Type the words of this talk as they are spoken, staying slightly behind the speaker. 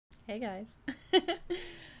Hey guys.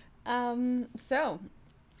 So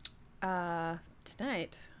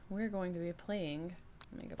tonight we're going to be playing,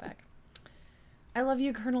 let me go back. I Love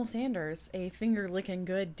You, Colonel Sanders, a finger-licking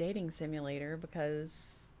good dating simulator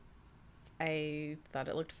because I thought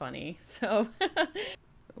it looked funny. So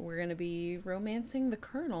we're gonna be romancing the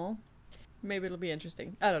Colonel. Maybe it'll be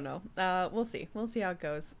interesting. I don't know. We'll see. We'll see how it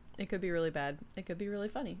goes. It could be really bad. It could be really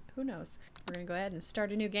funny. Who knows? We're gonna go ahead and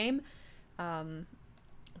start a new game.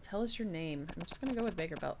 Tell us your name. I'm just gonna go with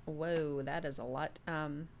Baker Bell. Whoa, that is a lot.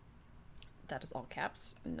 That is all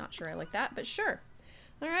caps. Not sure I like that, but sure.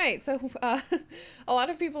 All right, so a lot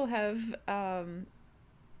of people have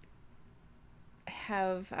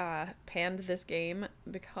panned this game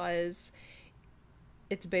because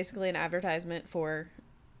it's basically an advertisement for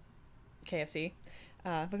KFC,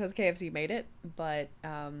 because KFC made it. But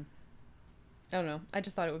I don't know. I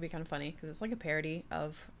just thought it would be kind of funny because it's like a parody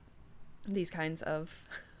of these kinds of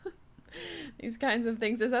these kinds of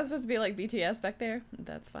things. Is that supposed to be like BTS back there?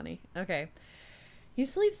 That's funny. Okay. You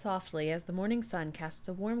sleep softly as the morning sun casts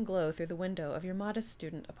a warm glow through the window of your modest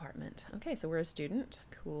student apartment. Okay, so we're a student.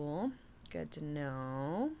 Cool. Good to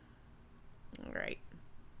know. All right.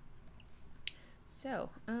 So,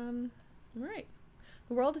 all right.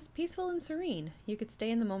 The world is peaceful and serene. You could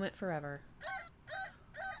stay in the moment forever.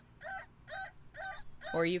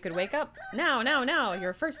 Or you could wake up. Now.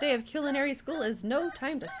 Your first day of culinary school is no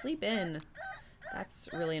time to sleep in. That's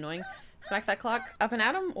really annoying. Smack that clock up and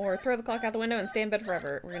at 'em, or throw the clock out the window and stay in bed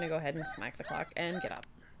forever. We're gonna go ahead and smack the clock and get up.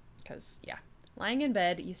 Because, yeah. Lying in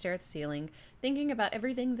bed, you stare at the ceiling, thinking about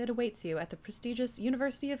everything that awaits you at the prestigious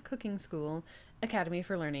University of Cooking School, Academy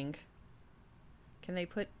for Learning. Can they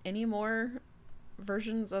put any more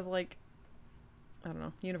versions of, like, I don't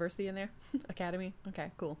know, university in there? Academy?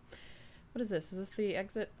 Okay, cool. What is this? Is this the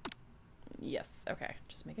exit? Yes. Okay.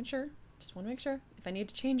 Just making sure. Just want to make sure. If I need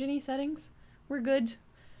to change any settings, we're good.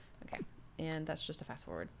 Okay. And that's just a fast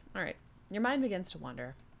forward. All right. Your mind begins to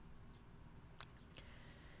wander.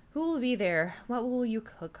 Who will be there? What will you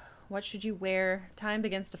cook? What should you wear? Time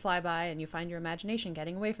begins to fly by and you find your imagination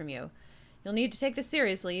getting away from you. You'll need to take this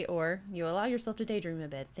seriously, or you allow yourself to daydream a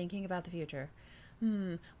bit, thinking about the future.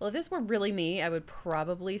 Well, if this were really me, I would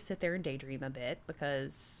probably sit there and daydream a bit,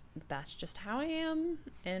 because that's just how I am.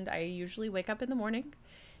 And I usually wake up in the morning,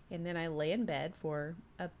 and then I lay in bed for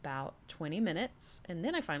about 20 minutes, and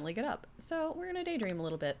then I finally get up. So we're gonna daydream a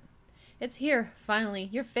little bit. It's here, finally,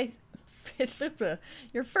 your first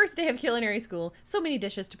day of culinary school. So many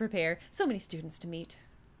dishes to prepare, so many students to meet.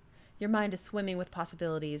 Your mind is swimming with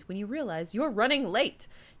possibilities when you realize you're running late.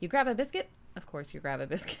 You grab a biscuit? Of course you grab a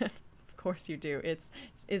biscuit. Of course you do. Is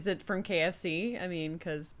it from KFC? I mean,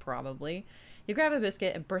 because probably. You grab a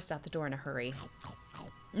biscuit and burst out the door in a hurry.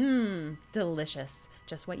 Delicious.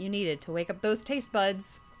 Just what you needed to wake up those taste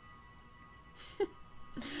buds.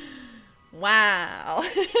 Wow.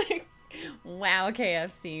 Wow,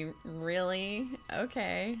 KFC. Really?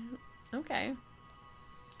 Okay. Okay.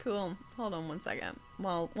 Cool. Hold on one second.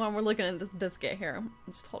 While we're looking at this biscuit here.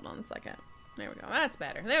 Just hold on a second. There we go. That's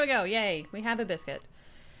better. There we go. Yay. We have a biscuit.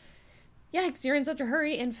 Yikes, you're in such a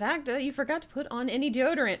hurry. In fact, you forgot to put on any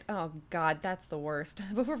deodorant. Oh, God, that's the worst.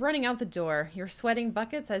 Before running out the door, you're sweating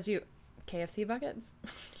buckets as you... KFC buckets?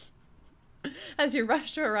 As you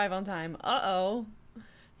rush to arrive on time. Uh-oh.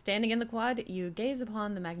 Standing in the quad, you gaze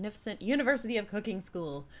upon the magnificent University of Cooking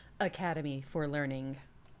School, Academy for Learning.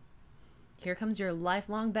 Here comes your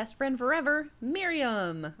lifelong best friend forever,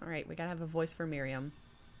 Miriam. All right, we gotta have a voice for Miriam.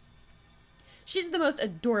 She's the most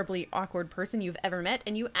adorably awkward person you've ever met,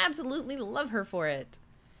 and you absolutely love her for it.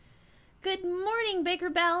 Good morning, Baker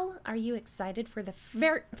Bell. Are you excited for the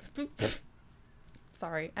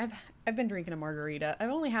Sorry, I've been drinking a margarita.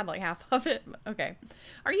 I've only had like half of it. Okay.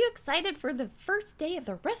 Are you excited for the first day of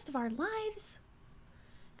the rest of our lives?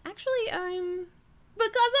 Actually,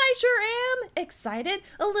 because I sure am excited.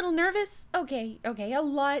 A little nervous. Okay, a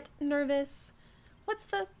lot nervous. What's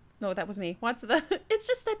the... No, that was me. What's the... It's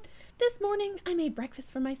just that this morning I made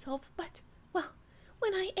breakfast for myself, but, well,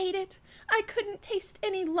 when I ate it, I couldn't taste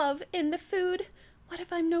any love in the food. What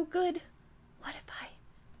if I'm no good? What if I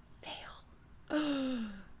fail?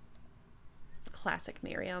 Classic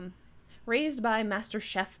Miriam. Raised by Master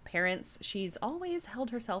Chef parents, she's always held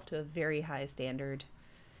herself to a very high standard.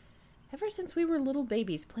 Ever since we were little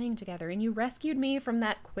babies playing together and you rescued me from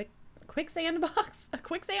that quicksand box? A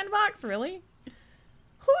quicksand box? Really?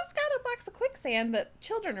 Who's got a box of quicksand that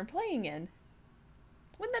children are playing in?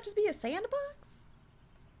 Wouldn't that just be a sandbox?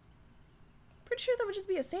 Pretty sure that would just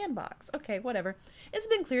be a sandbox. Okay, whatever. It's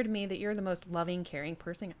been clear to me that you're the most loving, caring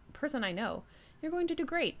person I know. You're going to do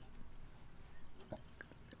great.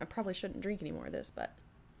 I probably shouldn't drink any more of this, but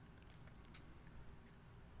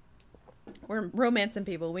We're romancing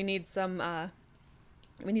people. We need some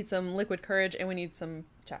liquid courage, and we need some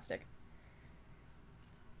chapstick.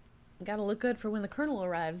 Gotta look good for when the colonel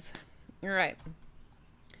arrives. Alright.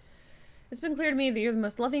 It's been clear to me that you're the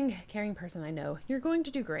most loving, caring person I know. You're going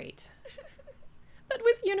to do great. But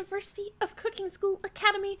with University of Cooking School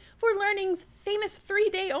Academy for Learning's famous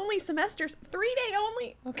 3-day only semesters, 3-day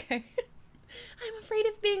only? Okay. I'm afraid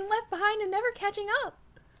of being left behind and never catching up.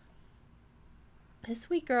 This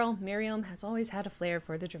sweet girl, Miriam, has always had a flair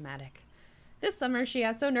for the dramatic. This summer, she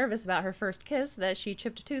got so nervous about her first kiss that she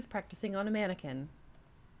chipped a tooth practicing on a mannequin.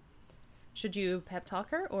 Should you pep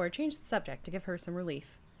talk her or change the subject to give her some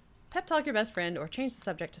relief? Pep talk your best friend or change the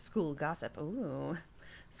subject to school gossip. Ooh,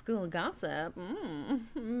 school gossip.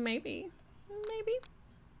 Maybe.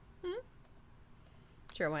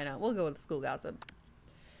 Sure, why not? We'll go with school gossip.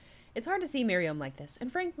 It's hard to see Miriam like this, and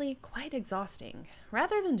frankly, quite exhausting.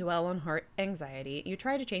 Rather than dwell on her anxiety, you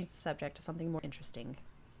try to change the subject to something more interesting.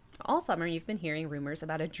 All summer, you've been hearing rumors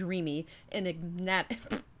about a dreamy, enigmatic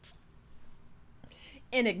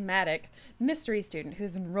mystery student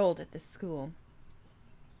who's enrolled at this school.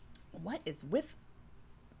 What is with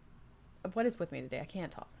me today? I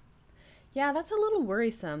can't talk. Yeah, that's a little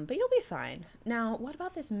worrisome, but you'll be fine. Now, what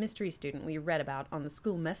about this mystery student we read about on the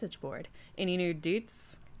school message board? Any new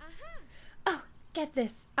deets? Oh, get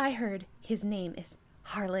this. I heard his name is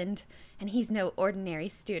Harland, and he's no ordinary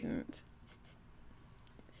student.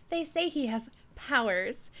 They say he has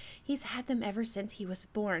powers. He's had them ever since he was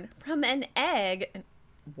born, from an egg.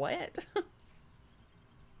 What?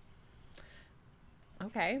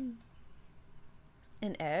 Okay.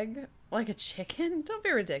 An egg? Like a chicken? Don't be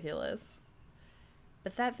ridiculous.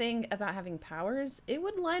 But that thing about having powers, it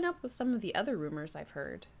would line up with some of the other rumors I've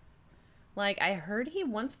heard. Like, I heard he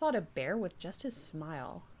once fought a bear with just his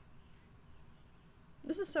smile.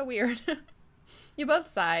 This is so weird. You both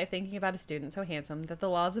sigh, thinking about a student so handsome that the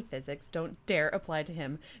laws of physics don't dare apply to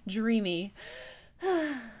him. Dreamy.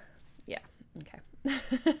 Yeah, okay.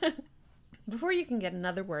 Before you can get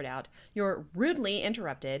another word out, you're rudely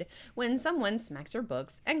interrupted when someone smacks your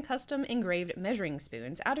books and custom engraved measuring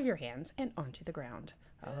spoons out of your hands and onto the ground.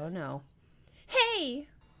 Oh no. Hey!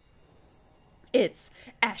 It's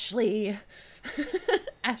Ashley.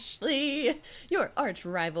 Ashley, your arch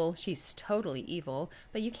rival. She's totally evil,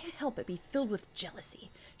 but you can't help but be filled with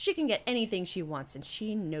jealousy. She can get anything she wants, and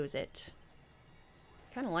she knows it.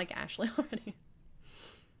 Kind of like Ashley already.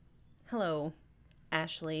 Hello,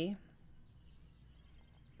 Ashley.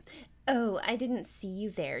 Oh, I didn't see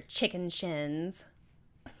you there, chicken shins.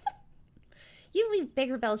 You leave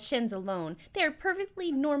Bigger Bell's shins alone. They're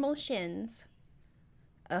perfectly normal shins.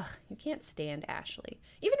 Ugh, you can't stand Ashley.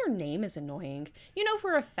 Even her name is annoying. You know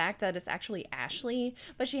for a fact that it's actually Ashley,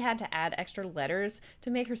 but she had to add extra letters to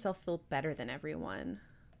make herself feel better than everyone.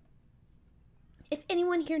 If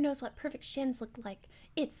anyone here knows what perfect shins look like,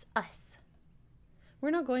 it's us.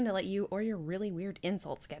 We're not going to let you or your really weird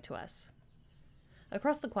insults get to us.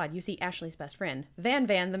 Across the quad, you see Ashley's best friend, Van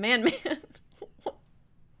Van the Man-Man.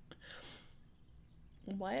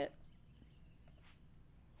 What?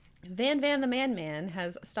 Van Van the Man-Man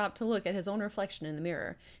has stopped to look at his own reflection in the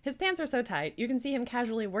mirror. His pants are so tight, you can see him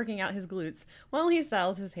casually working out his glutes while he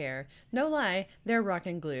styles his hair. No lie, they're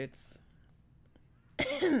rockin' glutes.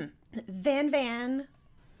 Van Van.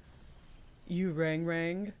 You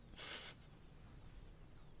rang.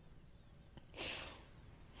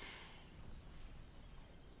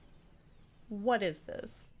 What is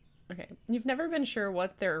this? Okay, you've never been sure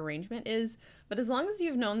what their arrangement is, but as long as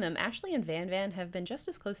you've known them, Ashley and Van Van have been just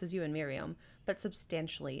as close as you and Miriam, but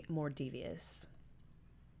substantially more devious.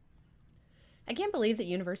 I can't believe that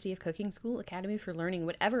University of Cooking School Academy for Learning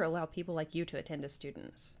would ever allow people like you to attend as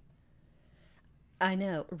students. I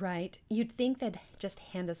know, right? You'd think they'd just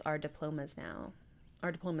hand us our diplomas now.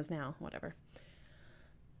 Whatever.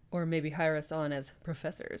 Or maybe hire us on as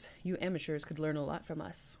professors. You amateurs could learn a lot from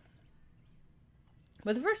us.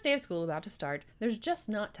 With the first day of school about to start, there's just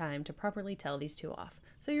not time to properly tell these two off,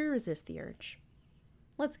 so you resist the urge.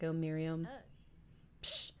 Let's go, Miriam.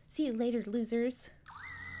 Psh, see you later, losers.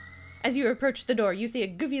 As you approach the door, you see a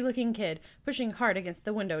goofy-looking kid pushing hard against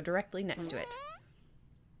the window directly next to it.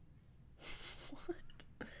 What?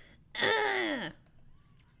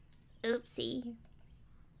 Oopsie.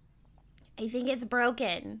 I think it's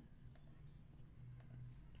broken.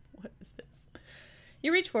 What is this?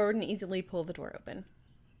 You reach forward and easily pull the door open.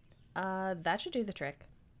 That should do the trick.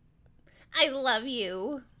 I love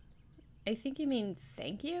you. I think you mean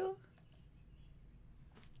thank you?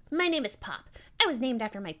 My name is Pop. I was named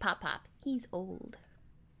after my Pop. He's old.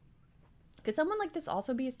 Could someone like this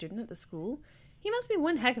also be a student at the school? He must be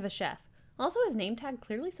one heck of a chef. Also, his name tag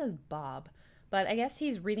clearly says Bob, but I guess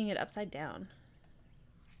he's reading it upside down.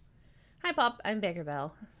 Hi, Pop. I'm Baker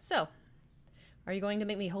Bell. So, are you going to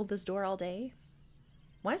make me hold this door all day?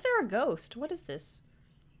 Why is there a ghost? What is this?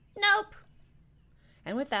 Nope.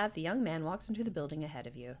 And with that, the young man walks into the building ahead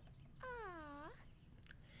of you. Aww.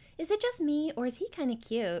 Is it just me, or is he kind of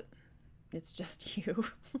cute? It's just you.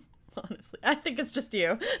 Honestly, I think it's just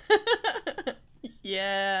you.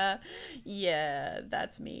 Yeah,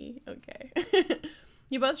 that's me. Okay.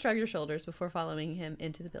 You both shrug your shoulders before following him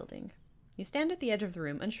into the building. You stand at the edge of the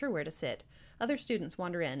room, unsure where to sit. Other students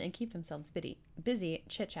wander in and keep themselves busy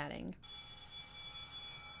chit-chatting.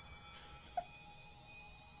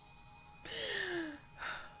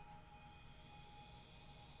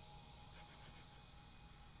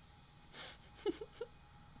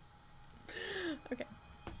 Okay.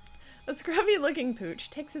 A scruffy-looking pooch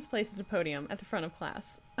takes his place at the podium at the front of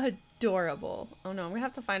class. Adorable. Oh no, I'm gonna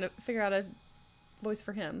have to figure out a voice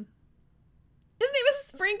for him. His name is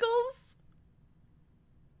Sprinkles!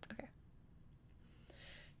 Okay.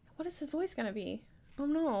 What is his voice gonna be? Oh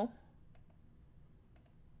no.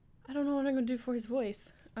 I don't know what I'm gonna do for his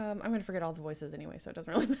voice. I'm gonna forget all the voices anyway, so it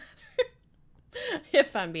doesn't really matter.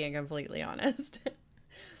 If I'm being completely honest.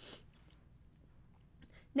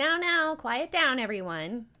 Now, quiet down,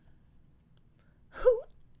 everyone.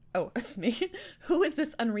 Oh, it's me. Who is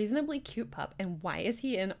this unreasonably cute pup, and why is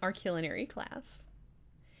he in our culinary class?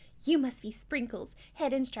 You must be Sprinkles,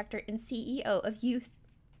 head instructor and CEO of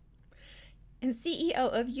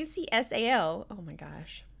UCSAL. Oh my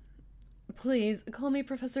gosh. Please, call me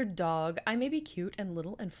Professor Dog. I may be cute and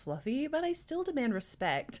little and fluffy, but I still demand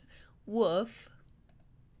respect. Woof.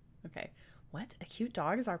 Okay. What? A cute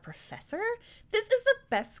dog is our professor? This is the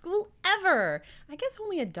best school ever! I guess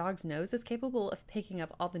only a dog's nose is capable of picking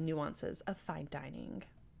up all the nuances of fine dining.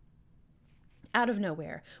 Out of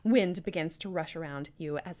nowhere, wind begins to rush around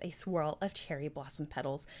you as a swirl of cherry blossom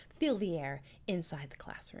petals fill the air inside the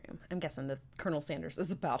classroom. I'm guessing that Colonel Sanders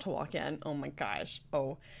is about to walk in. Oh my gosh.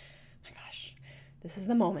 Oh my gosh. This is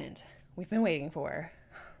the moment we've been waiting for.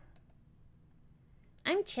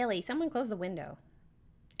 I'm chilly. Someone close the window.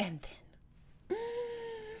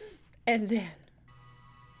 And then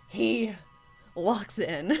he walks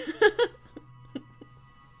in.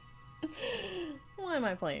 Why am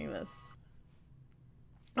I playing this?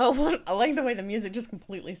 Oh, what? I like the way the music just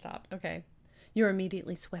completely stopped. Okay. You're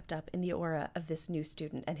immediately swept up in the aura of this new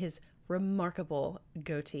student and his remarkable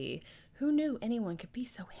goatee. Who knew anyone could be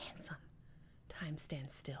so handsome? Time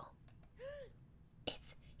stands still.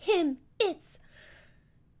 It's him. If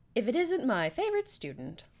it isn't my favorite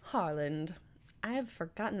student, Harland. I've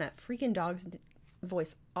forgotten that freaking dog's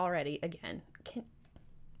voice already again. Okay.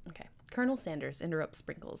 Colonel Sanders interrupts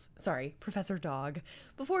Sprinkles. Sorry, Professor Dog,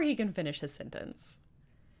 before he can finish his sentence.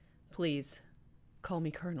 Please, call me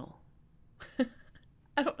Colonel.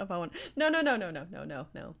 I don't know if I want... No.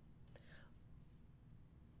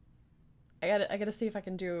 I gotta see if I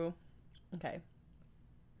can do... Okay.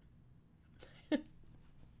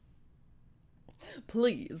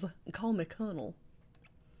 Please, call me Colonel.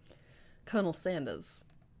 Colonel Sanders.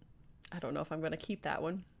 I don't know if I'm going to keep that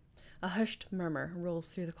one. A hushed murmur rolls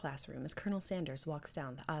through the classroom as Colonel Sanders walks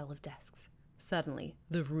down the aisle of desks. Suddenly,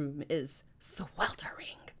 the room is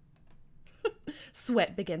sweltering.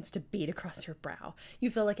 Sweat begins to bead across your brow. You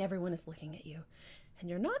feel like everyone is looking at you. And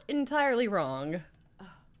you're not entirely wrong.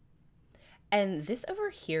 And this over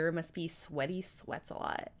here must be Sweaty Sweats a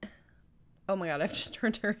lot. Oh my god, I've just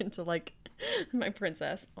turned her into, like, my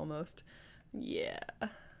princess, almost. Yeah.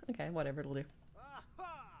 Okay, whatever, it'll do.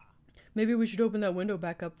 Maybe we should open that window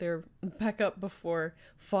back up before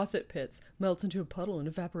Fawcett Pits melts into a puddle and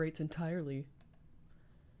evaporates entirely.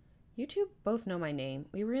 You two both know my name.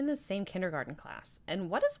 We were in the same kindergarten class. And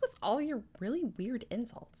what is with all your really weird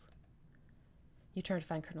insults? You turn to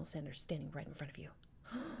find Colonel Sanders standing right in front of you.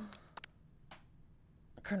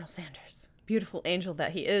 Colonel Sanders, beautiful angel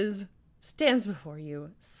that he is, stands before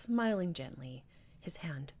you, smiling gently, his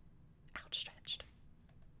hand outstretched.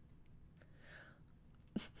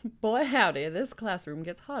 Boy howdy, this classroom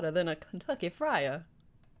gets hotter than a Kentucky fryer.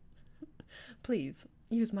 Please,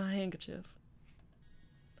 use my handkerchief.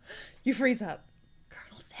 You freeze up.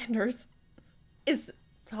 Colonel Sanders is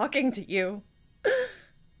talking to you. Oh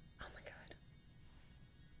my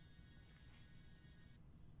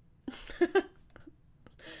god.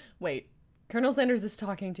 Wait, Colonel Sanders is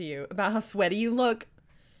talking to you about how sweaty you look.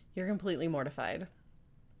 You're completely mortified.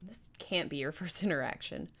 This can't be your first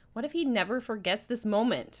interaction. What if he never forgets this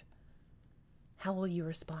moment? How will you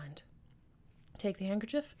respond? Take the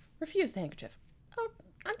handkerchief? Refuse the handkerchief? Oh,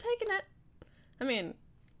 I'm taking it. I mean,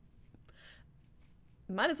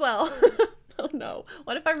 might as well. no.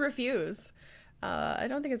 What if I refuse? I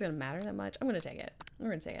don't think it's going to matter that much. I'm going to take it. We're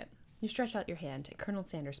going to take it. You stretch out your hand, and Colonel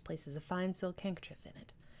Sanders places a fine silk handkerchief in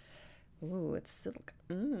it. Ooh, it's silk.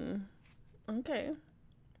 Okay.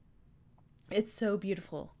 It's so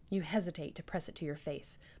beautiful. You hesitate to press it to your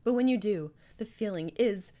face, but when you do, the feeling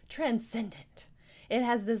is transcendent. It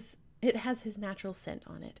has his natural scent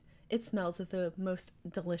on it. It smells of the most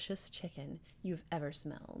delicious chicken you've ever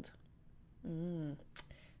smelled.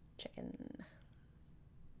 Chicken.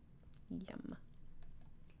 Yum.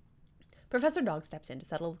 Professor Dog steps in to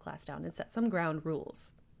settle the class down and set some ground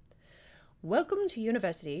rules. Welcome to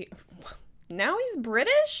university. Now he's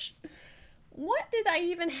British? What did I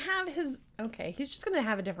even have his... Okay, he's just gonna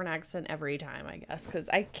have a different accent every time, I guess, because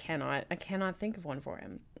I cannot think of one for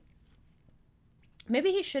him.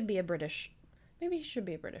 Maybe he should be a British... Maybe he should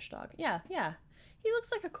be a British dog. Yeah. He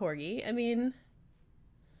looks like a corgi. I mean,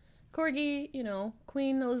 corgi, you know,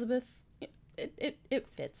 Queen Elizabeth, it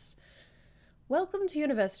fits. Welcome to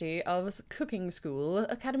University of Cooking School,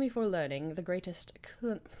 Academy for Learning, the greatest...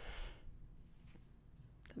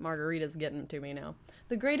 Margarita's getting to me now.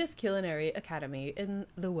 The greatest culinary academy in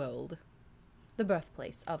the world. The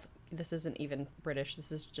birthplace of... This isn't even British,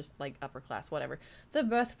 this is just like upper class, whatever. The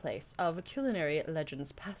birthplace of culinary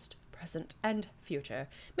legends past, present, and future.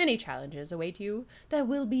 Many challenges await you. There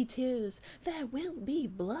will be tears. There will be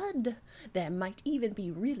blood. There might even be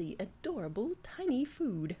really adorable tiny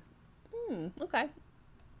food. Okay.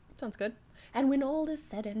 Sounds good. And when all is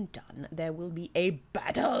said and done, there will be a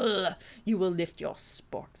battle. You will lift your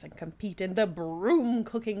sporks and compete in the broom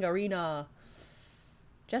cooking arena.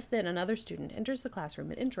 Just then, another student enters the classroom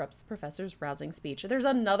and interrupts the professor's rousing speech. There's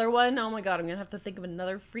another one? Oh my god, I'm gonna have to think of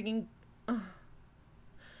another freaking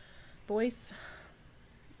voice.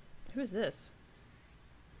 Who's this?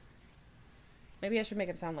 Maybe I should make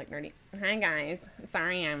him sound like nerdy. Hi guys,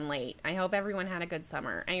 sorry I'm late. I hope everyone had a good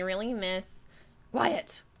summer. I really miss...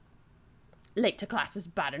 Quiet! Late to class is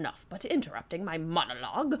bad enough, but interrupting my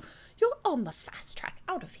monologue? You're on the fast track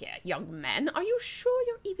out of here, young man. Are you sure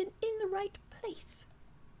you're even in the right place?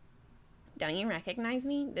 Don't you recognize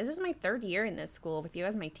me? This is my 3rd year in this school with you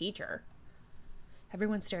as my teacher.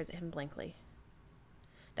 Everyone stares at him blankly.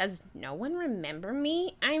 Does no one remember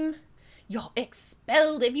me? You're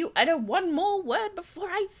expelled if you utter one more word before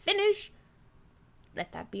I finish.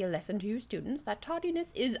 Let that be a lesson to you students that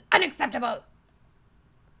tardiness is unacceptable.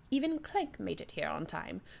 Even Clank made it here on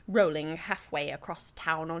time, rolling halfway across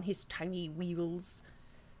town on his tiny wheels.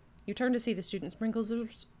 You turn to see the student Sprinkles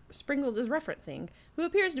is referencing, who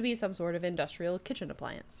appears to be some sort of industrial kitchen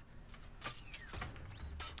appliance.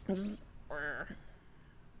 The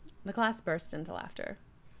class bursts into laughter.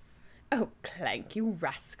 Oh, Clank, you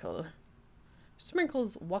rascal.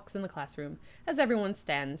 Sprinkles walks in the classroom as everyone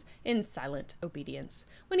stands in silent obedience.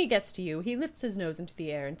 When he gets to you, he lifts his nose into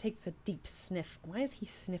the air and takes a deep sniff. Why is he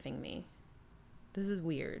sniffing me? This is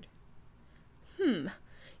weird.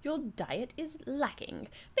 Your diet is lacking.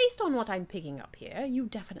 Based on what I'm picking up here, you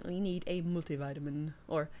definitely need a multivitamin.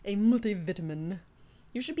 Or a multivitamin.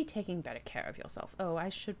 You should be taking better care of yourself. Oh, I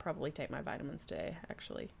should probably take my vitamins today,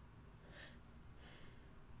 actually.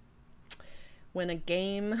 When a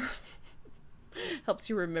game... helps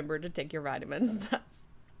you remember to take your vitamins.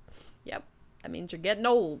 Yep, that means you're getting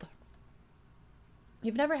old.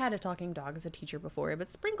 You've never had a talking dog as a teacher before, but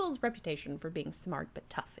Sprinkle's reputation for being smart but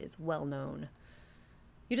tough is well known.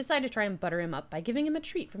 You decide to try and butter him up by giving him a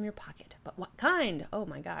treat from your pocket. But what kind? Oh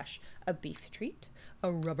my gosh. A beef treat? A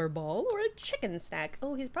rubber ball? Or a chicken snack?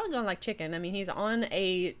 Oh, he's probably gonna like chicken. I mean, he's on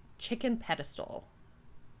a chicken pedestal.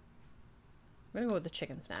 I'm gonna go with the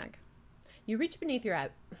chicken snack. You reach beneath your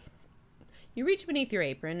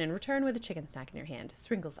apron and return with a chicken snack in your hand.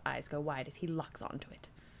 Sprinkle's eyes go wide as he locks onto it.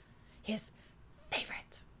 His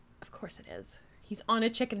favorite. Of course it is. He's on a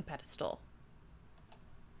chicken pedestal.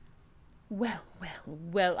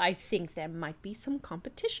 Well, I think there might be some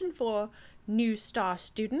competition for new star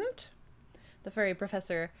student. The furry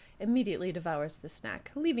professor immediately devours the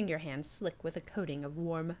snack, leaving your hand slick with a coating of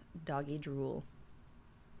warm doggy drool.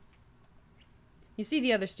 You see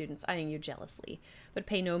the other students eyeing you jealously, but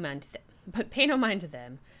pay no mind to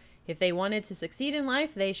them. If they wanted to succeed in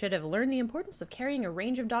life, they should have learned the importance of carrying a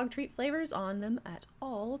range of dog treat flavors on them at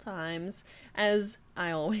all times, as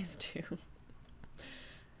I always do.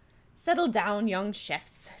 Settle down, young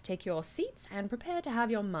chefs. Take your seats and prepare to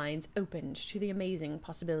have your minds opened to the amazing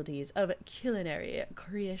possibilities of culinary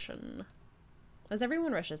creation. As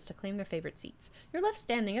everyone rushes to claim their favorite seats, you're left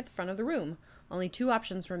standing at the front of the room. Only 2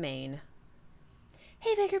 options remain.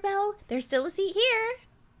 Hey, Baker Bell, there's still a seat here.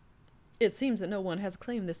 It seems that no one has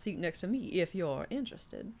claimed the seat next to me, if you're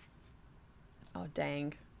interested. Oh,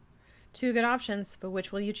 dang. Two good options, but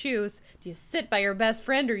which will you choose? Do you sit by your best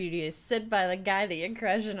friend or do you sit by the guy that you're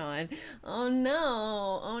crushing on? Oh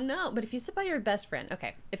no, oh no. But if you sit by your best friend,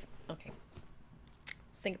 okay, let's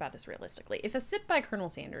think about this realistically. If I sit by Colonel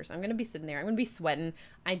Sanders, I'm going to be sitting there, I'm going to be sweating.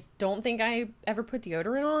 I don't think I ever put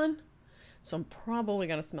deodorant on, so I'm probably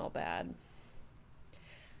going to smell bad.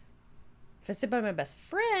 If I sit by my best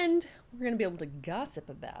friend, we're going to be able to gossip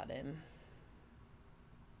about him.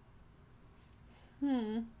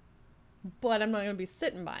 But I'm not going to be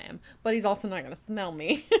sitting by him. But he's also not going to smell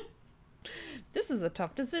me. This is a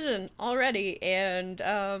tough decision already, and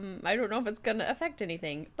I don't know if it's going to affect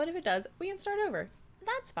anything. But if it does, we can start over.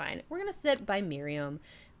 That's fine. We're going to sit by Miriam.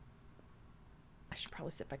 I should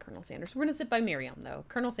probably sit by Colonel Sanders. We're going to sit by Miriam, though.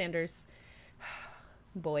 Colonel Sanders,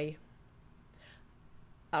 boy.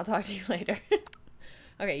 I'll talk to you later.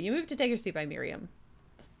 Okay, you moved to take your seat by Miriam.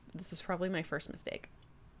 This was probably my first mistake.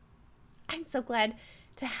 I'm so glad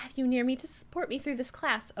to have you near me to support me through this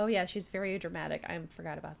class. Oh yeah, she's very dramatic. I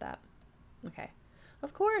forgot about that. Okay.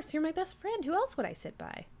 Of course, you're my best friend. Who else would I sit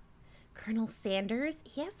by? Colonel Sanders.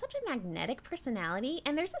 He has such a magnetic personality,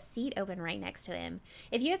 and there's a seat open right next to him.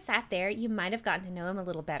 If you had sat there, you might have gotten to know him a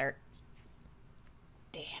little better.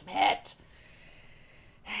 Damn it.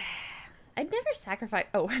 I'd never sacrifice...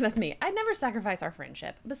 Oh, that's me. I'd never sacrifice our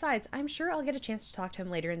friendship. Besides, I'm sure I'll get a chance to talk to him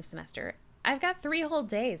later in the semester. I've got 3 whole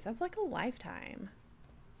days. That's like a lifetime.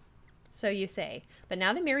 So you say. But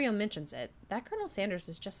now that Miriam mentions it, that Colonel Sanders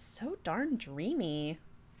is just so darn dreamy.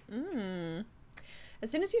 As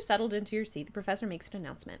soon as you've settled into your seat, the professor makes an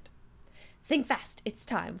announcement. Think fast. It's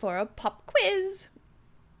time for a pop quiz.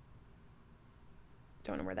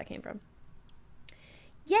 Don't know where that came from.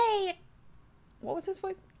 Yay! What was his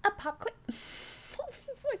voice? A pop quiz. What was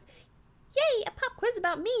his voice? Yay! A pop quiz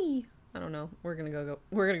about me. I don't know. We're gonna go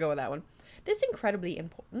with that one. This incredibly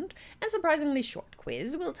important and surprisingly short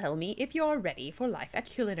quiz will tell me if you're ready for life at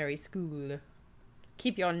culinary school.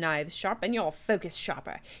 Keep your knives sharp and your focus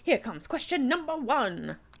sharper. Here comes question number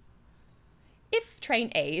 1. If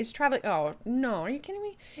train A is traveling... Oh, no, are you kidding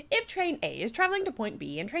me? If train A is traveling to point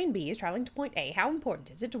B and train B is traveling to point A, how important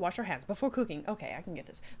is it to wash your hands before cooking? Okay, I can get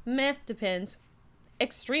this. Meh, depends.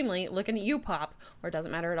 Extremely, looking at you, Pop. Or it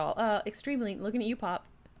doesn't matter at all. Extremely, looking at you, Pop.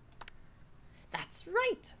 That's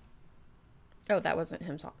right. Oh, that wasn't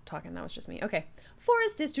him talking. That was just me. Okay.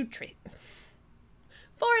 Forest is to tree.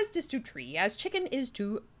 Forest is to tree as chicken is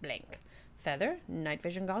to blank. Feather, night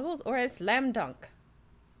vision goggles, or a slam dunk.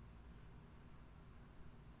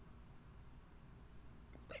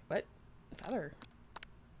 Wait, what? Feather.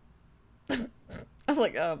 I'm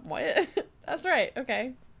like, what? That's right.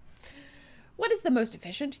 Okay. What is the most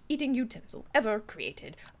efficient eating utensil ever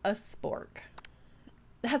created? A spork.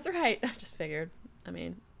 That's right. I just figured. I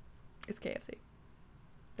mean, it's KFC.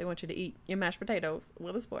 They want you to eat your mashed potatoes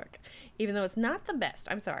with a spork. Even though it's not the best.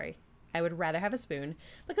 I'm sorry. I would rather have a spoon.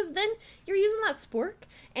 Because then you're using that spork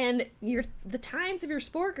and the tines of your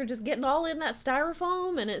spork are just getting all in that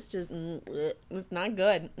styrofoam and it's just, it's not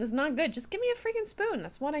good. It's not good. Just give me a freaking spoon.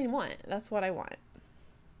 That's what I want. That's what I want.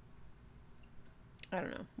 I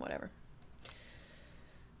don't know. Whatever.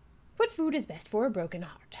 What food is best for a broken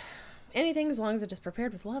heart? Anything as long as it is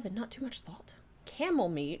prepared with love and not too much salt. Camel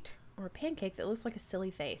meat or a pancake that looks like a silly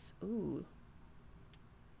face. Ooh.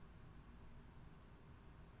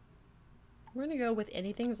 We're going to go with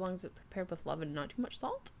anything as long as it's prepared with love and not too much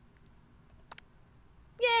salt.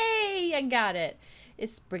 Yay! I got it.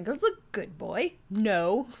 Is Sprinkles a good boy?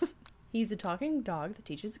 No. He's a talking dog that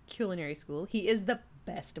teaches at culinary school. He is the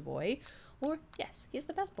best boy. Or, yes, he is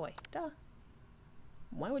the best boy. Duh.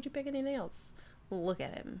 Why would you pick anything else? Look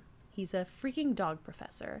at him. He's a freaking dog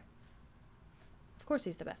professor. Of course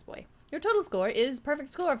he's the best boy. Your total score is perfect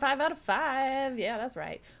score. 5 out of 5. Yeah, that's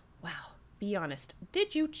right. Wow. Be honest.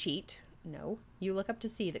 Did you cheat? No. You look up to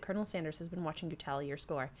see that Colonel Sanders has been watching you tally your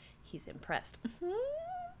score. He's impressed.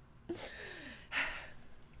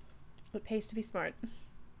 It pays to be smart.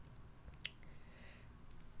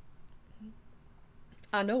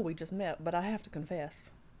 I know we just met, but I have to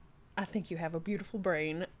confess. I think you have a beautiful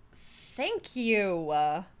brain. Thank you.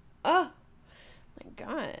 Oh, my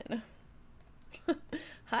God.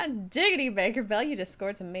 Hot diggity, Baker Bell. You just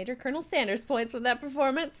scored some major Colonel Sanders points with that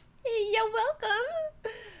performance. You're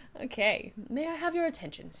welcome. Okay, may I have your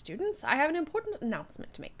attention, students? I have an important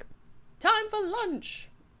announcement to make. Time for lunch.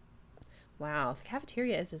 Wow, the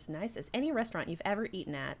cafeteria is as nice as any restaurant you've ever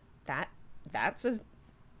eaten at. That's as...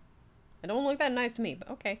 It don't look that nice to me, but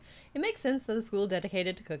okay. It makes sense that a school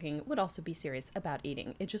dedicated to cooking would also be serious about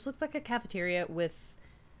eating. It just looks like a cafeteria with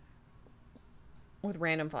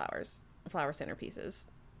random flowers, flower centerpieces.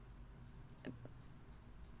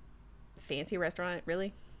 Fancy restaurant,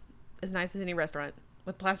 really? as nice as any restaurant.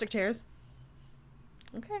 With plastic chairs.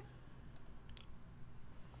 Okay.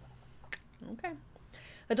 Okay.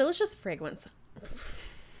 A delicious fragrance.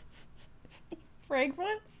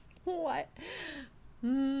 Fragrance? What?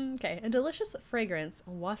 Okay. A delicious fragrance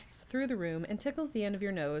wafts through the room and tickles the end of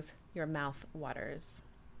your nose. Your mouth waters.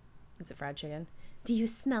 Is it fried chicken? Do you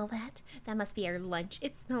smell that? That must be our lunch.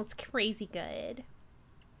 It smells crazy good.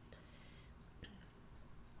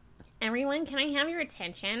 Everyone, can I have your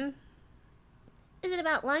attention? Is it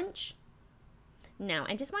about lunch? No,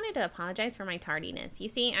 I just wanted to apologize for my tardiness. You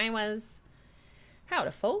see,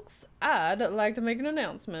 Howdy, folks. I'd like to make an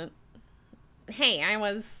announcement.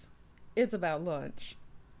 It's about lunch.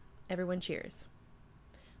 Everyone cheers.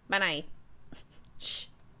 But Shh.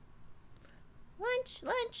 Lunch,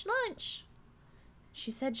 lunch, lunch.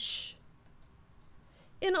 She said shh.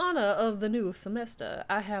 In honor of the new semester,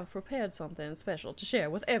 I have prepared something special to share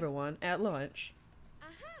with everyone at lunch.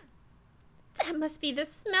 That must be the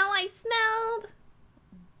smell I smelled.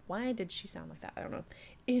 Why did she sound like that? I don't know.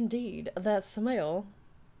 Indeed, that smell.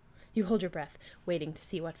 You hold your breath, waiting to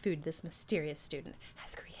see what food this mysterious student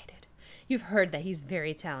has created. You've heard that he's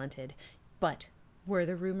very talented, but were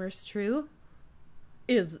the rumors true?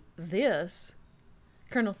 Is this?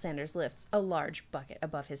 Colonel Sanders lifts a large bucket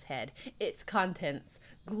above his head. Its contents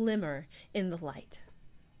glimmer in the light.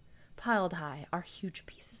 Piled high are huge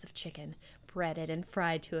pieces of chicken, breaded and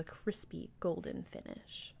fried to a crispy golden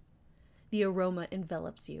finish. The aroma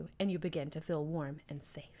envelops you, and you begin to feel warm and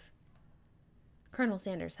safe. Colonel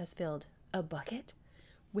Sanders has filled a bucket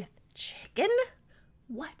with chicken?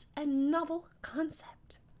 What a novel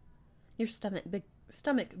concept! Your stomach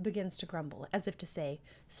begins to grumble, as if to say,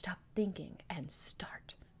 stop thinking and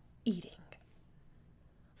start eating.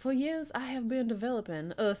 For years, I have been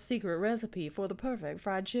developing a secret recipe for the perfect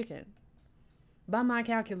fried chicken. By my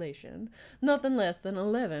calculation, nothing less than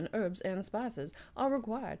 11 herbs and spices are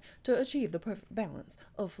required to achieve the perfect balance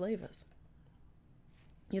of flavors.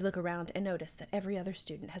 You look around and notice that every other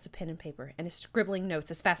student has a pen and paper and is scribbling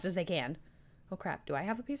notes as fast as they can. Oh crap, do I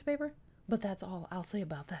have a piece of paper? But that's all I'll say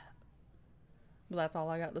about that. Well, that's all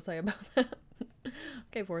I got to say about that.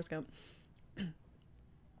 Okay, Forrest Gump.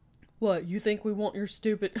 What, you think we want your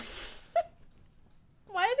stupid...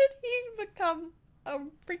 Why did he become a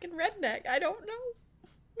freaking redneck? I don't know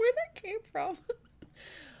where that came from.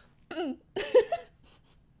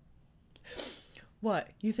 What,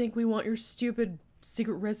 you think we want your stupid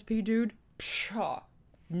secret recipe, dude? Pshaw.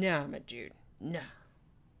 Nah, my dude. Nah.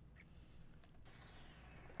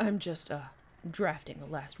 I'm just, drafting a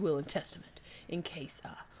last will and testament in case,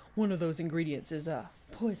 one of those ingredients is,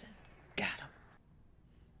 poison. Got him.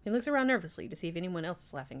 He looks around nervously to see if anyone else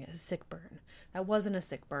is laughing at his sick burn. That wasn't a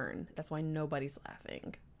sick burn. That's why nobody's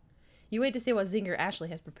laughing. You wait to see what zinger Ashley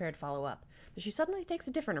has prepared to follow up, but she suddenly takes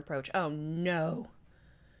a different approach. Oh, no.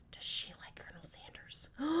 Does she like Colonel Sanders?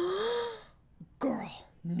 Girl,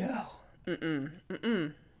 no.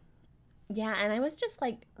 Yeah, and I was just,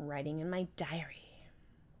 writing in my diary.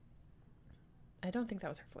 I don't think that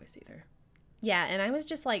was her voice either. Yeah, and I was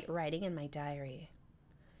just, writing in my diary.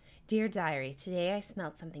 Dear diary, today I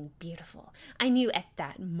smelled something beautiful. I knew at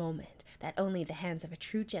that moment that only the hands of a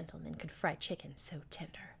true gentleman could fry chicken so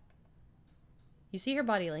tender. You see her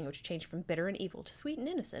body language change from bitter and evil to sweet and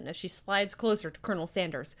innocent as she slides closer to Colonel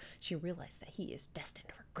Sanders. She realized that he is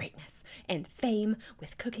destined for greatness and fame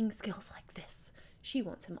with cooking skills like this. She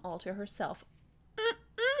wants him all to herself.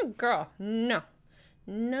 Girl, no.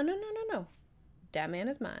 No. That man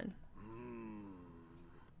is mine.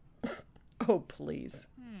 Oh, please.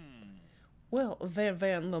 Well,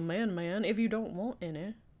 Van the man, if you don't want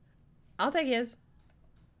any. I'll take his.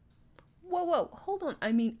 Whoa, hold on.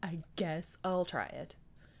 I mean, I guess I'll try it.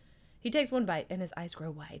 He takes one bite and his eyes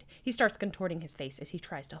grow wide. He starts contorting his face as he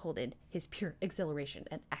tries to hold in his pure exhilaration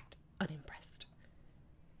and act unimpressed.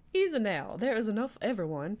 Easy now. There is enough for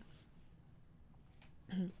everyone.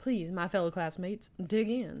 Please, my fellow classmates, dig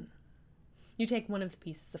in. You take one of the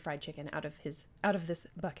pieces of fried chicken out of this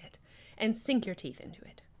bucket and sink your teeth into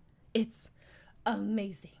it. It's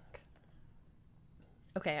amazing.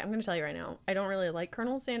 Okay, I'm gonna tell you right now. I don't really like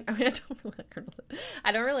Colonel Sanders. I mean, I don't really like Colonel Sanders.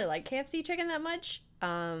 I don't really like KFC chicken that much.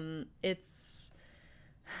 It's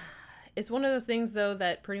one of those things though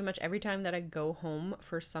that pretty much every time that I go home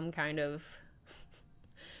for some kind of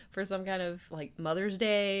like Mother's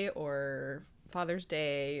Day or Father's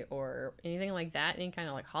Day or anything like that, any kind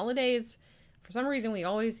of like holidays, for some reason we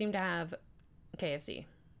always seem to have KFC.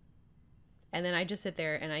 And then I just sit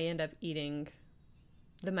there and I end up eating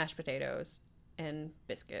the mashed potatoes and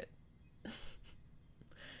biscuit.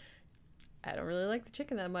 I don't really like the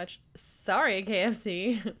chicken that much. Sorry,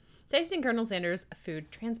 KFC. Tasting Colonel Sanders'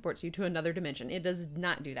 food transports you to another dimension. It does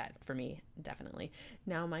not do that for me, definitely.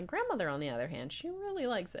 Now, my grandmother, on the other hand, she really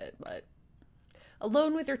likes it, but...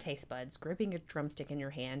 Alone with your taste buds, gripping a drumstick in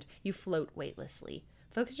your hand, you float weightlessly.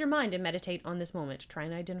 Focus your mind and meditate on this moment. Try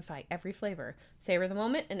and identify every flavor. Savor the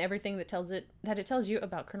moment and everything that it tells you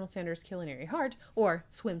about Colonel Sanders' culinary heart, or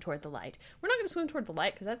swim toward the light. We're not going to swim toward the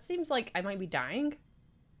light because that seems like I might be dying.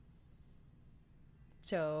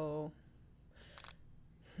 So,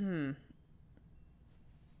 I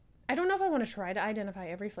don't know if I want to try to identify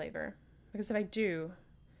every flavor, because if I do,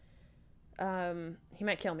 he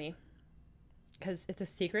might kill me, because it's a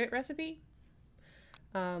secret recipe.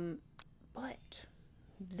 But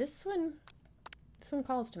this one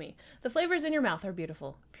calls to me. The flavors in your mouth are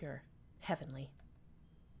beautiful, pure, heavenly.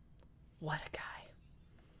 What a guy.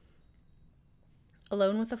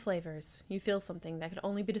 Alone with the flavors, you feel something that could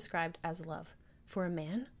only be described as love. For a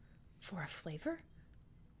man? For a flavor?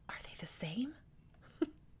 Are they the same?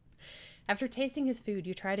 After tasting his food,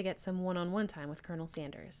 you try to get some one-on-one time with Colonel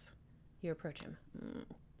Sanders. You approach him.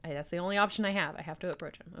 That's the only option I have. I have to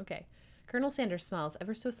approach him. Okay. Colonel Sanders smiles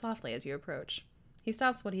ever so softly as you approach. He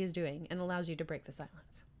stops what he is doing and allows you to break the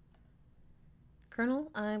silence.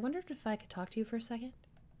 Colonel, I wondered if I could talk to you for a second.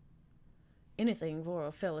 Anything for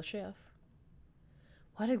a fellow chef.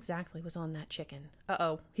 What exactly was on that chicken?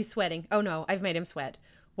 Uh-oh, he's sweating. Oh no, I've made him sweat.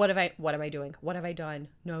 What am I doing? What have I done?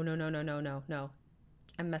 No.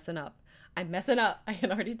 I'm messing up. I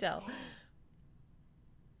can already tell.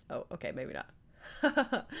 Oh, okay, maybe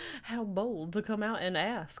not. How bold to come out and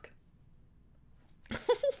ask.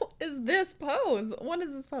 What is this pose? What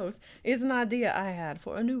is this pose? It's an idea I had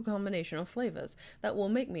for a new combination of flavors that will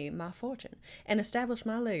make me my fortune and establish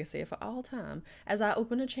my legacy for all time as I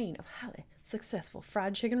open a chain of highly successful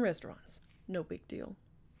fried chicken restaurants. No big deal.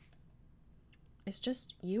 It's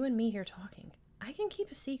just you and me here talking. I can keep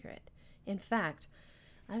a secret. In fact,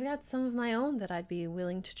 I've got some of my own that I'd be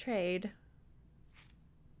willing to trade.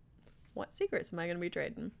 What secrets am I going to be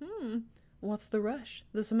trading? What's the rush?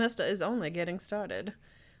 The semester is only getting started.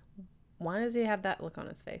 Why does he have that look on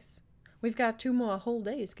his face? We've got 2 more whole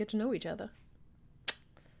days to get to know each other.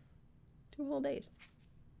 2 whole days.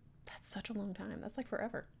 That's such a long time. That's like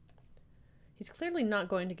forever. He's clearly not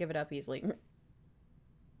going to give it up easily.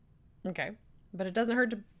 Okay. But it doesn't hurt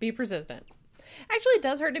to be persistent. Actually, it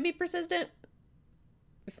does hurt to be persistent.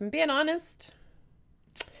 If I'm being honest,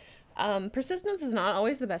 persistence is not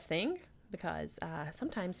always the best thing. Because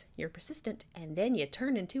sometimes you're persistent and then you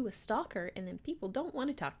turn into a stalker and then people don't want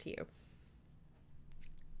to talk to you.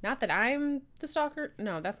 Not that I'm the stalker.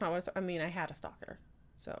 No, that's not what I mean. I had a stalker.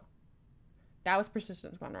 So that was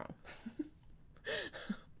persistence gone wrong.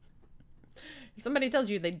 If somebody tells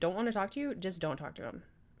you they don't want to talk to you, just don't talk to them.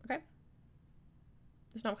 Okay?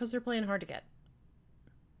 It's not because they're playing hard to get.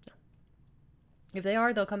 No. If they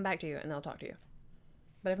are, they'll come back to you and they'll talk to you.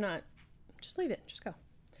 But if not, just leave it. Just go.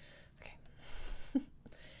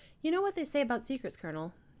 You know what they say about secrets,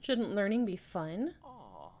 Colonel? Shouldn't learning be fun?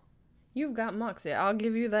 Aww. You've got moxie, I'll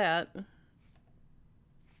give you that.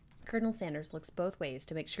 Colonel Sanders looks both ways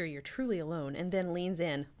to make sure you're truly alone and then leans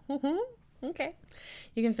in. Okay.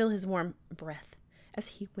 You can feel his warm breath as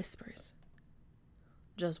he whispers.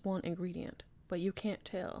 Just one ingredient, but you can't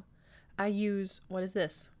tell. I use... What is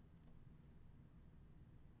this?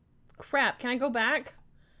 Crap, can I go back?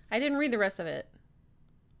 I didn't read the rest of it.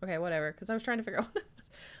 Okay, whatever, because I was trying to figure out what it was.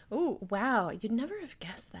 Oh, wow, you'd never have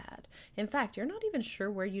guessed that. In fact, you're not even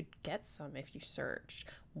sure where you'd get some if you searched.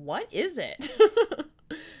 What is it?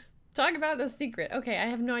 Talk about a secret. Okay, I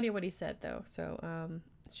have no idea what he said, though, so,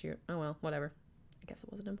 shoot. Oh, well, whatever. I guess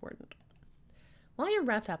it wasn't important. While you're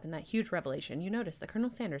wrapped up in that huge revelation, you notice that Colonel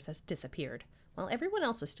Sanders has disappeared. While everyone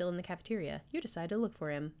else is still in the cafeteria, you decide to look for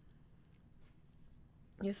him.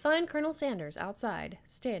 You find Colonel Sanders outside,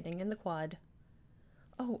 standing in the quad.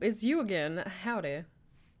 Oh, it's you again. Howdy.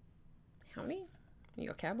 Howdy? Are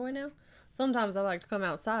you a cowboy now? Sometimes I like to come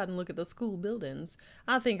outside and look at the school buildings.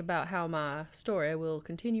 I think about how my story will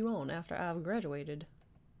continue on after I've graduated.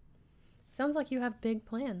 Sounds like you have big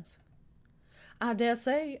plans. I dare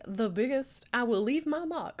say the biggest. I will leave my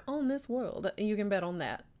mark on this world. You can bet on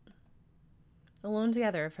that. Alone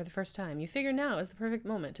together for the first time, you figure now is the perfect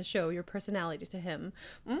moment to show your personality to him.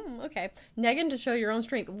 Okay. Negging to show your own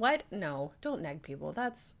strength. What? No. Don't neg people.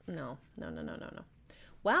 That's... No. No.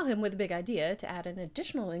 Wow him with a big idea to add an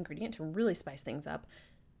additional ingredient to really spice things up.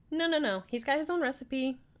 No. He's got his own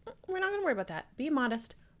recipe. We're not going to worry about that. Be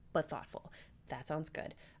modest, but thoughtful. That sounds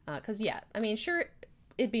good. Because, yeah, I mean, sure,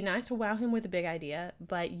 it'd be nice to wow him with a big idea,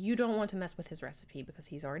 but you don't want to mess with his recipe because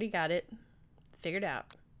he's already got it figured out.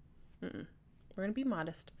 We're going to be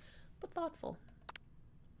modest, but thoughtful.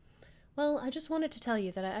 Well, I just wanted to tell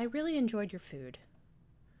you that I really enjoyed your food.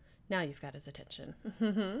 Now you've got his attention.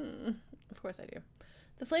 Of course I do.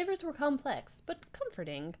 The flavors were complex, but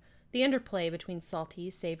comforting. The interplay between salty,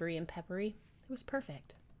 savory, and peppery, it was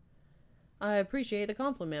perfect. I appreciate the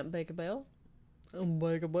compliment, Baker Bell.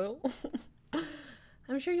 Baker Bell.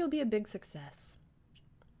 I'm sure you'll be a big success.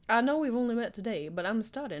 I know we've only met today, but I'm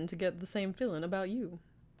starting to get the same feeling about you.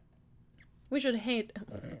 We should head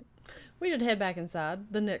back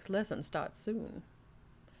inside. The next lesson starts soon.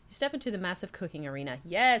 You step into the massive cooking arena.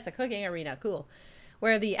 Yes, a cooking arena. Cool.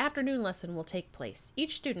 Where the afternoon lesson will take place.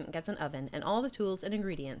 Each student gets an oven and all the tools and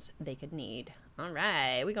ingredients they could need. All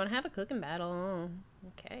right, we're going to have a cooking battle.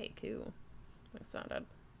 Okay, cool. I'm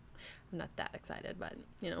not that excited, but,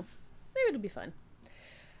 maybe it'll be fun.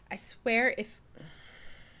 I swear if...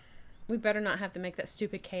 We better not have to make that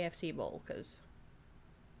stupid KFC bowl, because...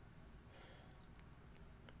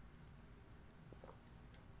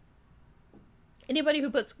 Anybody who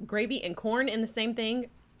puts gravy and corn in the same thing,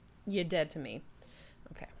 you're dead to me.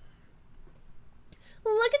 Okay.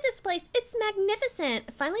 Look at this place. It's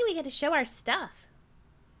magnificent. Finally, we get to show our stuff.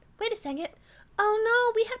 Wait a second. Oh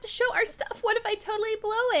no, we have to show our stuff. What if I totally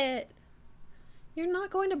blow it? You're not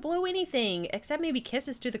going to blow anything, except maybe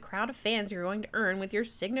kisses to the crowd of fans you're going to earn with your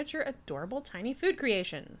signature adorable tiny food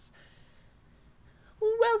creations.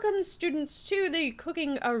 Welcome, students, to the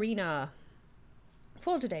cooking arena.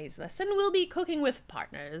 For today's lesson, we'll be cooking with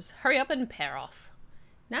partners. Hurry up and pair off.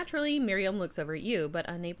 Naturally, Miriam looks over at you, but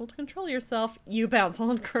unable to control yourself, you pounce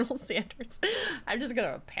on Colonel Sanders. I'm just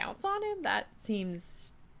gonna pounce on him? That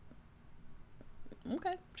seems...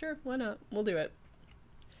 Okay, sure, why not? We'll do it.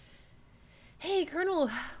 Hey, Colonel,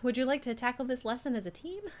 would you like to tackle this lesson as a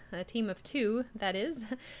team? A team of two, that is.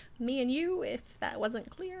 Me and you, if that wasn't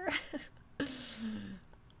clear.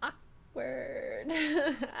 Awkward.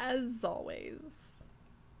 As always.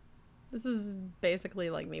 This is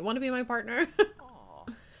basically like me. Want to be my partner?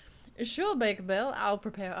 Sure, Baker Bell. I'll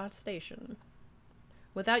prepare our station.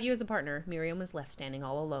 Without you as a partner, Miriam is left standing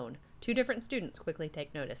all alone. Two different students quickly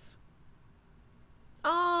take notice.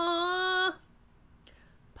 Aww!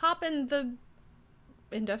 Pop in the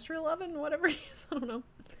industrial oven? Whatever it is. I don't know.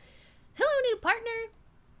 Hello, new partner.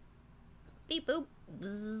 Beep boop.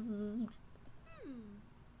 Bzz.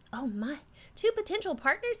 Oh my. Two potential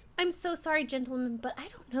partners? I'm so sorry, gentlemen, but I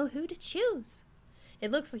don't know who to choose.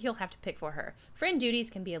 It looks like you'll have to pick for her. Friend duties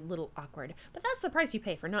can be a little awkward, but that's the price you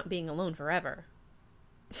pay for not being alone forever.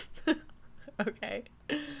 Okay.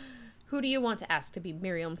 Who do you want to ask to be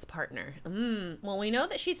Miriam's partner? Well, we know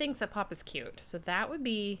that she thinks that Pop is cute, so that'd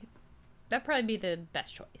probably be the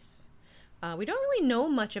best choice. We don't really know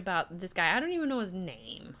much about this guy. I don't even know his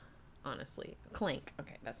name, honestly. Clank.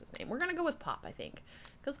 Okay, that's his name. We're gonna go with Pop, I think.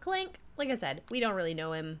 Because Clank, like I said, we don't really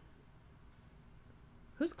know him.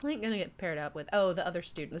 Who's Clank gonna get paired up with? Oh, the other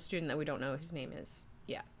student. The student that we don't know his name is.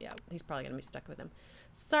 Yeah, he's probably gonna be stuck with him.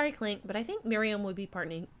 Sorry, Clank, but I think Miriam would be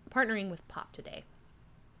partnering with Pop today.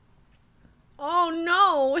 Oh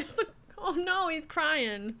no! Oh no, he's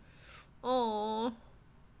crying. Oh,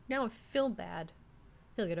 now I feel bad.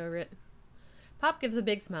 He'll get over it. Pop gives a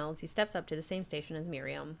big smile as he steps up to the same station as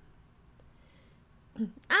Miriam.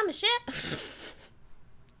 I'm a chef.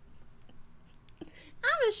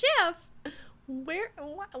 I'm a chef. Why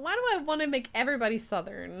do I want to make everybody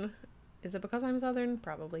Southern? Is it because I'm Southern?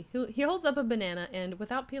 Probably. He holds up a banana and,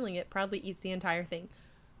 without peeling it, proudly eats the entire thing.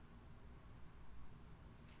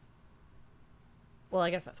 Well, I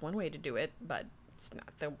guess that's one way to do it, but it's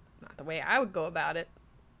not the way I would go about it.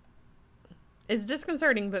 It's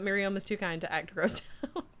disconcerting, but Miriam is too kind to act grossed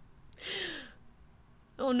out.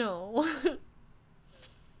 Oh no.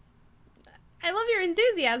 I love your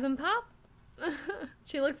enthusiasm, Pop.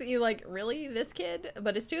 She looks at you like, really? This kid?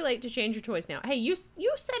 But it's too late to change your choice now. Hey, you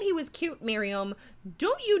said he was cute, Miriam.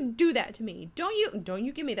 Don't you do that to me. Don't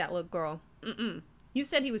you give me that look, girl. You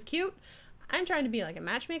said he was cute. I'm trying to be like a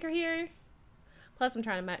matchmaker here. Plus, I'm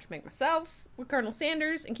trying to matchmake myself with Colonel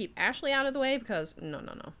Sanders and keep Ashley out of the way because, no.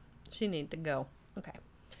 She needs to go. Okay.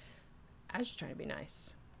 I was just trying to be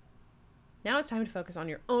nice. Now it's time to focus on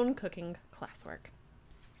your own cooking classwork.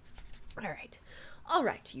 All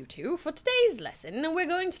right, you two. For today's lesson, we're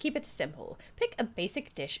going to keep it simple. Pick a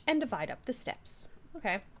basic dish and divide up the steps.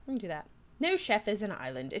 Okay, we can do that. No chef is an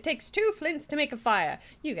island. It takes 2 flints to make a fire.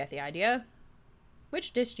 You get the idea.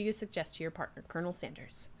 Which dish do you suggest to your partner, Colonel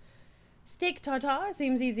Sanders? Steak tartare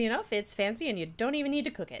seems easy enough. It's fancy and you don't even need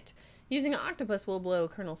to cook it. Using an octopus will blow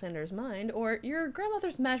Colonel Sanders' mind, or your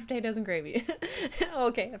grandmother's mashed potatoes and gravy.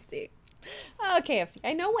 Oh, KFC. Oh, KFC.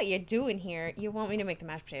 I know what you're doing here. You want me to make the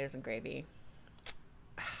mashed potatoes and gravy.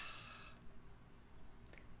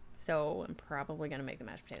 So I'm probably going to make the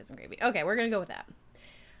mashed potatoes and gravy. Okay, we're going to go with that.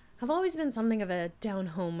 I've always been something of a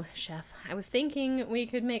down-home chef. I was thinking we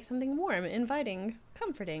could make something warm, inviting,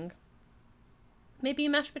 comforting. Maybe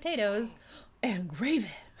mashed potatoes and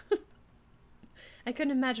gravy. I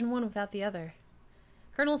couldn't imagine one without the other.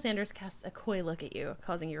 Colonel Sanders casts a coy look at you,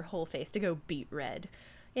 causing your whole face to go beet red.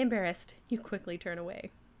 Embarrassed, you quickly turn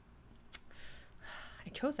away. I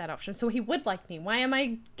chose that option so he would like me. Why am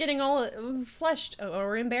I getting all flushed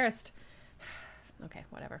or embarrassed? Okay,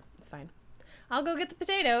 whatever. It's fine. I'll go get the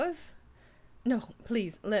potatoes. No,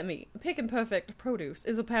 please, let me. Picking perfect produce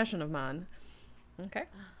is a passion of mine. Okay.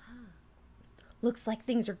 Looks like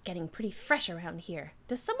things are getting pretty fresh around here.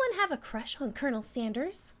 Does someone have a crush on Colonel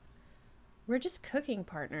Sanders? We're just cooking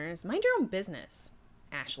partners. Mind your own business,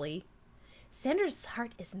 Ashley. Sanders'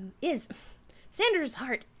 heart is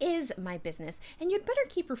my business, and you'd better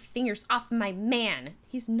keep your fingers off my man.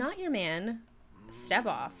 He's not your man. Step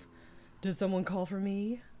off. Does someone call for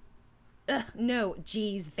me? Ugh, no,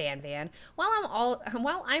 geez, Van.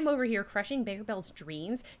 While I'm over here crushing Baker Bell's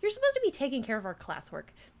dreams, you're supposed to be taking care of our classwork.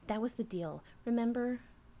 That was the deal, remember?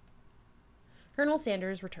 Colonel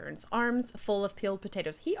Sanders returns, arms full of peeled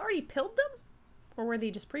potatoes. He already peeled them? Or were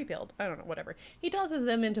they just pre-peeled? I don't know, whatever. He tosses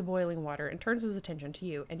them into boiling water and turns his attention to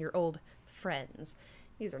you and your old friends.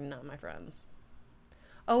 These are not my friends.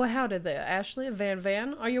 Oh, howdy there, Ashley,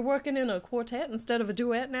 Van. Are you working in a quartet instead of a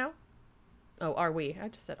duet now? Oh, are we? I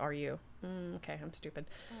just said, are you? Okay, I'm stupid.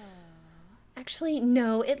 Actually,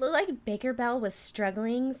 no. It looked like Baker Bell was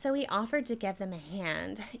struggling, so we offered to give them a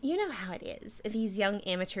hand. You know how it is. These young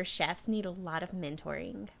amateur chefs need a lot of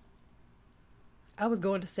mentoring. I was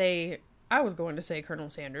going to say, Colonel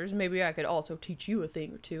Sanders, maybe I could also teach you a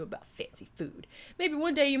thing or two about fancy food. Maybe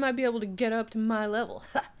one day you might be able to get up to my level.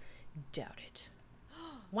 Ha! Doubt it.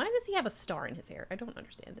 Why does he have a star in his hair? I don't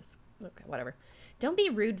understand this. Okay, whatever. Don't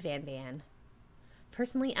be rude, Van.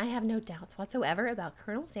 Personally, I have no doubts whatsoever about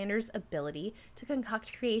Colonel Sanders' ability to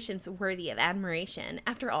concoct creations worthy of admiration.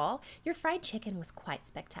 After all, your fried chicken was quite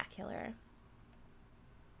spectacular.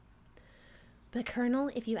 But Colonel,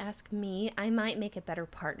 if you ask me, I might make a better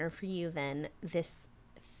partner for you than this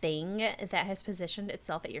thing that has positioned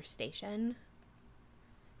itself at your station.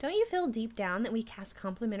 Don't you feel deep down that we cast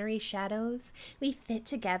complementary shadows? We fit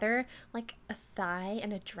together like a thigh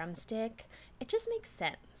and a drumstick. It just makes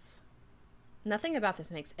sense. Nothing about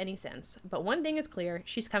this makes any sense, but one thing is clear.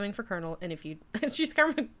 She's coming for Colonel, and if you... she's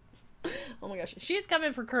coming... Oh my gosh. She's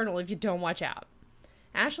coming for Colonel if you don't watch out.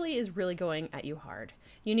 Ashley is really going at you hard.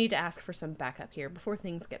 You need to ask for some backup here before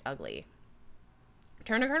things get ugly.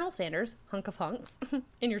 Turn to Colonel Sanders, hunk of hunks,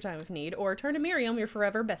 in your time of need, or turn to Miriam, your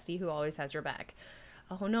forever bestie who always has your back.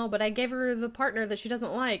 Oh no, but I gave her the partner that she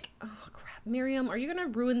doesn't like. Oh crap. Miriam, are you going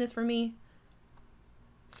to ruin this for me?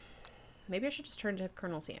 Maybe I should just turn to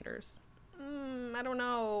Colonel Sanders. I don't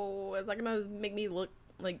know. Is that gonna make me look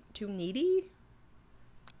like too needy?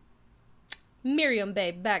 Miriam,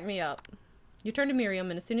 babe, back me up. You turn to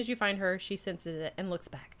Miriam, and as soon as you find her, she senses it and looks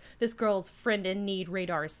back. This girl's friend in need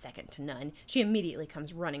radar is second to none. She immediately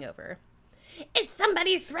comes running over. Is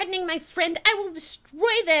somebody threatening my friend? I will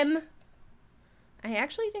destroy them! I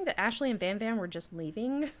actually think that Ashley and Van were just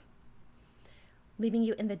leaving. Leaving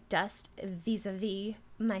you in the dust vis-a-vis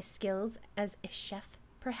my skills as a chef,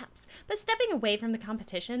 perhaps. But stepping away from the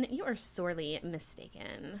competition, you are sorely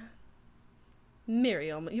mistaken.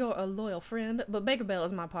 Miriam, you're a loyal friend, but Baker Bell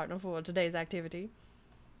is my partner for today's activity.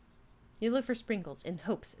 You look for Sprinkles in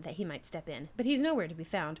hopes that he might step in, but he's nowhere to be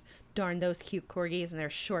found. Darn those cute corgis and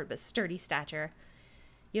their short but sturdy stature.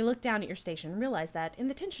 You look down at your station and realize that, in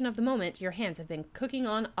the tension of the moment, your hands have been cooking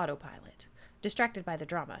on autopilot. Distracted by the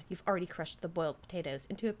drama, you've already crushed the boiled potatoes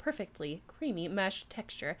into a perfectly creamy mashed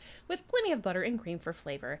texture with plenty of butter and cream for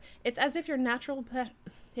flavor. It's as if your natural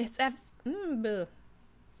It's as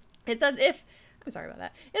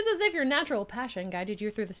if your natural passion guided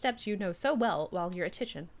you through the steps you know so well while your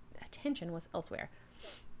attention was elsewhere.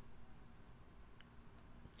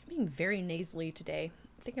 I'm being very nasally today.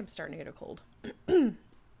 I think I'm starting to get a cold.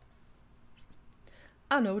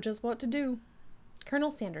 I know just what to do.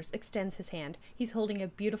 Colonel Sanders extends his hand. He's holding a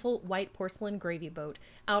beautiful white porcelain gravy boat,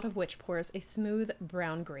 out of which pours a smooth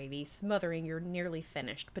brown gravy, smothering your nearly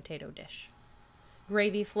finished potato dish.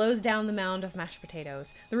 Gravy flows down the mound of mashed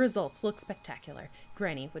potatoes. The results look spectacular.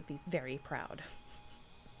 Granny would be very proud.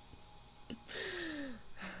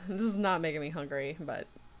 This is not making me hungry, but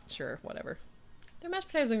sure, whatever. Their mashed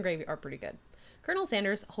potatoes and gravy are pretty good. Colonel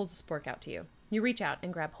Sanders holds a spork out to you. You reach out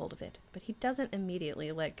and grab hold of it, but he doesn't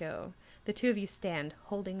immediately let go. The two of you stand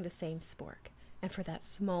holding the same spork, and for that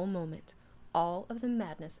small moment, all of the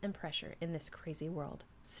madness and pressure in this crazy world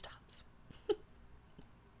stops.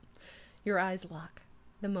 Your eyes lock.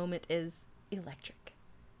 The moment is electric.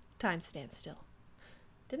 Time stands still.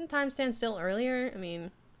 Didn't time stand still earlier? I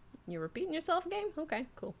mean, you're repeating yourself game? Okay,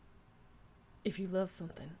 cool. If you love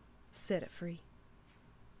something, set it free.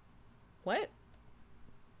 What?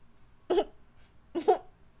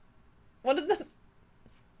 What is this?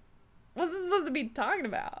 What's this supposed to be talking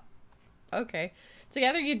about? Okay.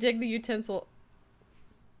 Together you dig the utensil.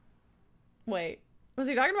 Wait. Was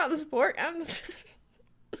he talking about the spork?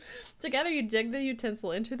 Together you dig the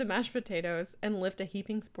utensil into the mashed potatoes and lift a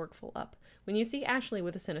heaping sporkful up. When you see Ashley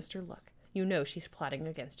with a sinister look, you know she's plotting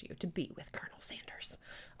against you to be with Colonel Sanders.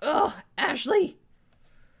 Ugh, Ashley!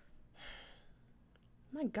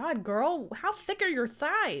 My God, girl, how thick are your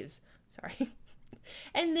thighs? Sorry.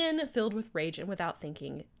 And then, filled with rage and without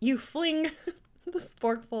thinking, you fling the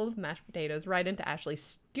sporkful of mashed potatoes right into Ashley's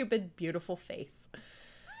stupid, beautiful face.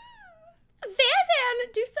 Van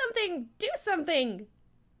Van, do something! Do something!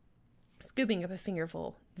 Scooping up a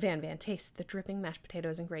fingerful, Van Van tastes the dripping mashed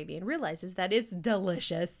potatoes and gravy and realizes that it's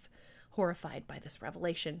delicious. Horrified by this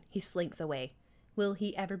revelation, he slinks away. Will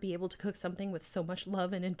he ever be able to cook something with so much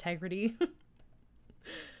love and integrity?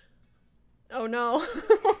 Oh no.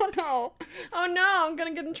 Oh no. Oh no, I'm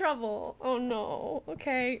gonna get in trouble. Oh no.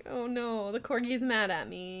 Okay. Oh no, the corgi's mad at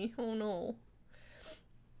me. Oh no.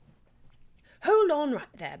 Hold on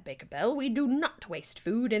right there, Baker Bell. We do not waste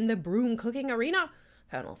food in the broom cooking arena.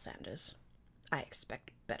 Colonel Sanders, I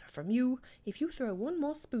expect better from you. If you throw one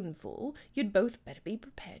more spoonful, you'd both better be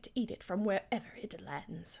prepared to eat it from wherever it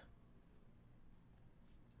lands.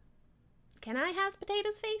 Can I has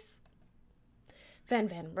potatoes face? Van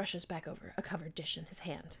Van rushes back over, a covered dish in his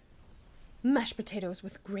hand. Mashed potatoes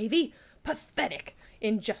with gravy? Pathetic!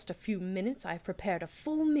 In just a few minutes I've prepared a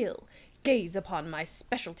full meal. Gaze upon my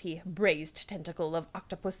specialty braised tentacle of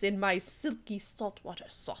octopus in my silky saltwater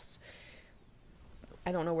sauce.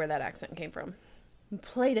 I don't know where that accent came from.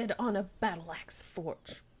 Plated on a battle axe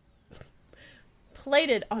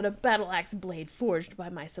blade forged by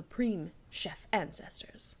my supreme chef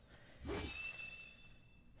ancestors.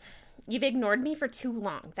 You've ignored me for too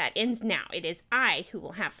long. That ends now. It is I who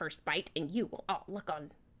will have first bite, and you will all look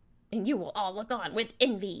on with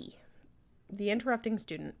envy. The interrupting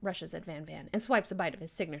student rushes at Van Van and swipes a bite of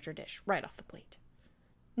his signature dish right off the plate.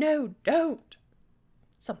 No, don't!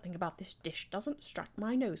 Something about this dish doesn't strike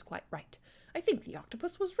my nose quite right. I think the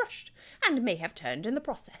octopus was rushed, and may have turned in the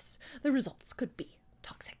process. The results could be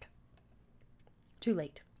toxic. Too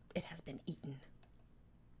late. It has been eaten.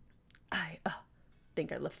 I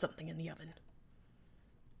think I left something in the oven.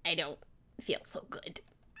 I don't feel so good.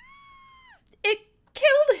 It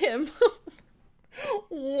killed him!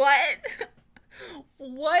 What?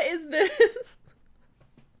 What is this?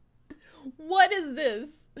 What is this?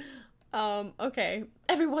 Okay.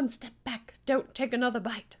 Everyone step back. Don't take another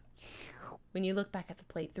bite. When you look back at the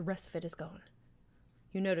plate, the rest of it is gone.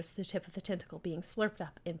 You notice the tip of the tentacle being slurped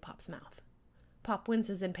up in Pop's mouth. Pop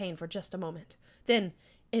winces in pain for just a moment. Then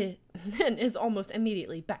is almost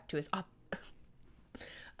immediately back to his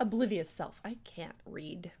oblivious self. I can't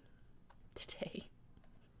read today.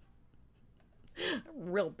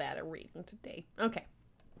 I'm real bad at reading today. Okay.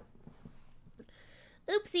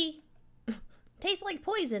 Oopsie. Tastes like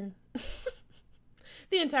poison.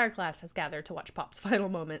 The entire class has gathered to watch Pop's final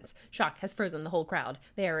moments. Shock has frozen the whole crowd.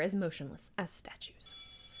 They are as motionless as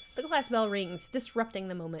statues. The class bell rings, disrupting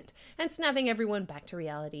the moment and snapping everyone back to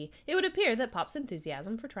reality. It would appear that Pop's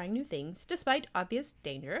enthusiasm for trying new things, despite obvious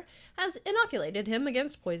danger, has inoculated him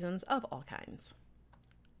against poisons of all kinds.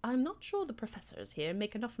 I'm not sure the professors here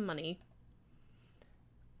make enough money.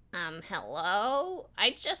 Hello? I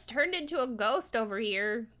just turned into a ghost over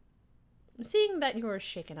here. Seeing that you're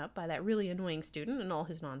shaken up by that really annoying student and all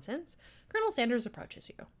his nonsense, Colonel Sanders approaches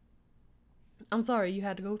you. I'm sorry you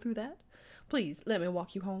had to go through that. Please, let me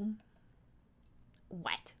walk you home.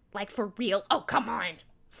 What? Like for real? Oh, come on!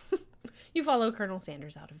 You follow Colonel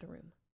Sanders out of the room.